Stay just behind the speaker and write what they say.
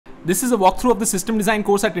This is a walkthrough of the system design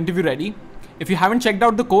course at InterviewReady. If you haven't checked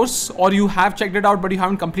out the course, or you have checked it out but you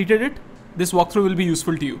haven't completed it, this walkthrough will be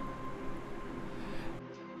useful to you.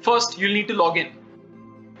 First, you'll need to log in.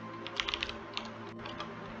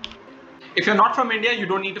 If you're not from India, you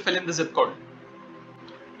don't need to fill in the zip code.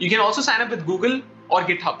 You can also sign up with Google or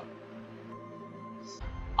GitHub.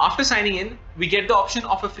 After signing in, we get the option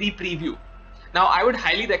of a free preview. Now, I would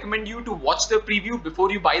highly recommend you to watch the preview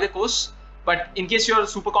before you buy the course. But in case you're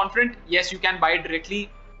super confident, yes, you can buy it directly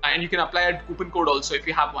and you can apply a coupon code also if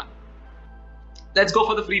you have one. Let's go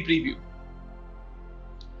for the free preview.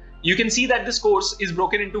 You can see that this course is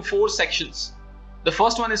broken into 4 sections. The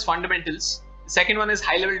first one is fundamentals. The second one is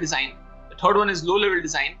high-level design. The third one is low-level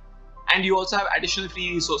design. And you also have additional free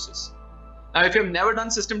resources. Now, if you've never done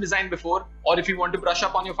system design before, or if you want to brush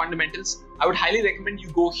up on your fundamentals, I would highly recommend you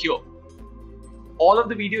go here. All of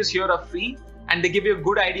the videos here are free and they give you a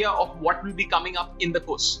good idea of what will be coming up in the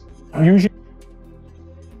course.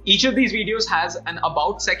 Each of these videos has an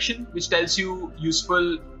about section which tells you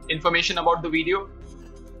useful information about the video.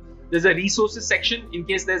 There's a resources section in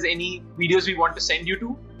case there's any videos we want to send you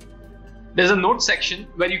to. There's a notes section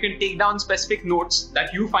where you can take down specific notes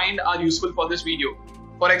that you find are useful for this video.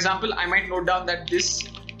 For example, I might note down that this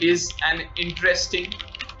is an interesting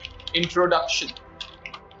introduction.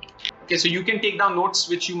 Okay, so you can take down notes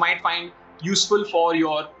which you might find useful for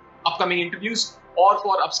your upcoming interviews or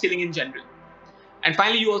for upskilling in general. And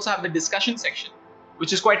finally, you also have the discussion section,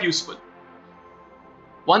 which is quite useful.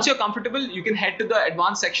 Once you're comfortable, you can head to the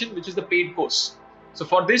advanced section, which is the paid course. So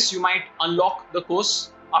for this, you might unlock the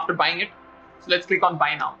course after buying it. So let's click on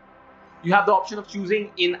buy now. You have the option of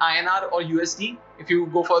choosing in INR or USD. If you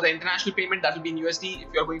go for the international payment, that will be in USD.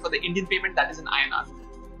 If you're going for the Indian payment, that is in INR.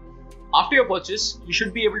 After your purchase, you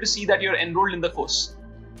should be able to see that you're enrolled in the course.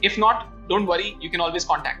 If not, don't worry, you can always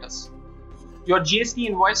contact us. Your GST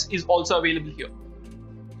invoice is also available here.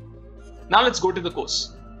 Now let's go to the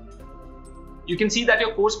course. You can see that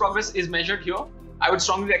your course progress is measured here. I would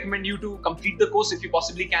strongly recommend you to complete the course if you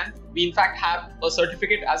possibly can. We in fact have a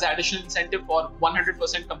certificate as an additional incentive for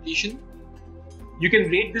 100% completion. You can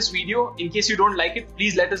rate this video. In case you don't like it,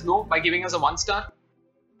 please let us know by giving us a 1-star.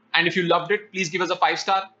 And if you loved it, please give us a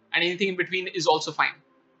 5-star, and anything in between is also fine.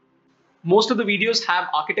 Most of the videos have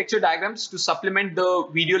architecture diagrams to supplement the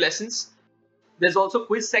video lessons. There's also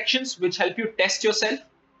quiz sections which help you test yourself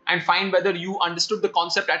and find whether you understood the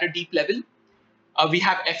concept at a deep level. We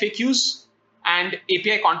have FAQs and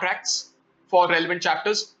API contracts for relevant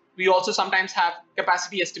chapters. We also sometimes have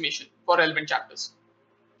capacity estimation for relevant chapters.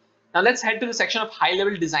 Now let's head to the section of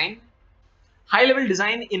high-level design. High-level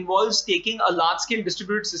design involves taking a large-scale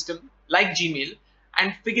distributed system like Gmail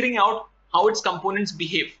and figuring out how its components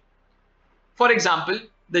behave. For example,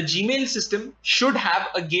 the Gmail system should have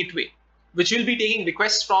a gateway, which will be taking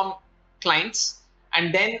requests from clients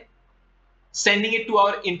and then sending it to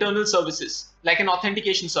our internal services, like an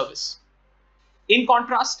authentication service. In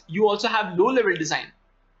contrast, you also have low-level design.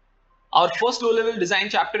 Our first low-level design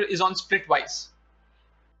chapter is on splitwise.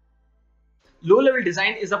 Low-level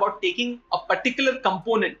design is about taking a particular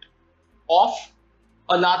component of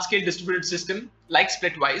a large-scale distributed system like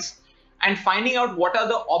splitwise and finding out what are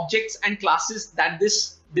the objects and classes that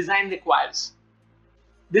this design requires.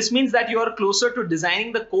 This means that you are closer to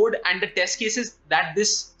designing the code and the test cases that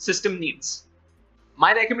this system needs.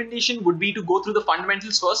 My recommendation would be to go through the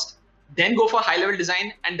fundamentals first, then go for high-level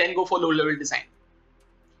design, and then go for low-level design.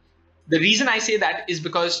 The reason I say that is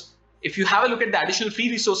because if you have a look at the additional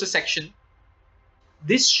free resources section,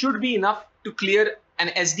 this should be enough to clear an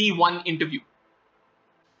SDE 1 interview.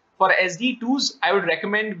 For SDE 2s, I would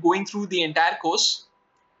recommend going through the entire course.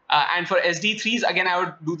 And for SDE 3s, again, I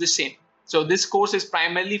would do the same. So this course is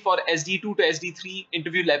primarily for SDE 2 to SDE 3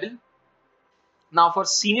 interview level. Now for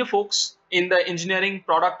senior folks in the engineering,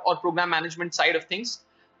 product or program management side of things,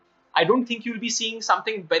 I don't think you'll be seeing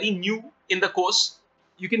something very new in the course.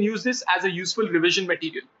 You can use this as a useful revision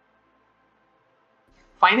material.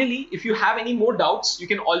 Finally, if you have any more doubts, you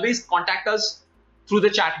can always contact us through the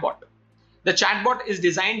chatbot. The chatbot is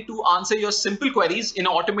designed to answer your simple queries in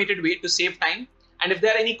an automated way to save time. And if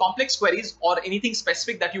there are any complex queries or anything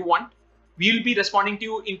specific that you want, we will be responding to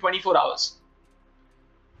you in 24 hours.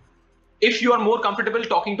 If you are more comfortable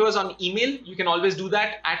talking to us on email, you can always do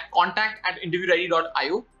that at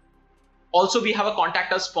contact@interviewready.io. Also, we have a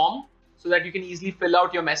contact us form so that you can easily fill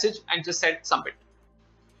out your message and just set submit.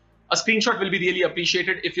 A screenshot will be really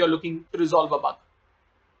appreciated if you're looking to resolve a bug.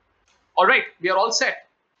 All right, we are all set.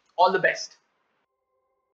 All the best.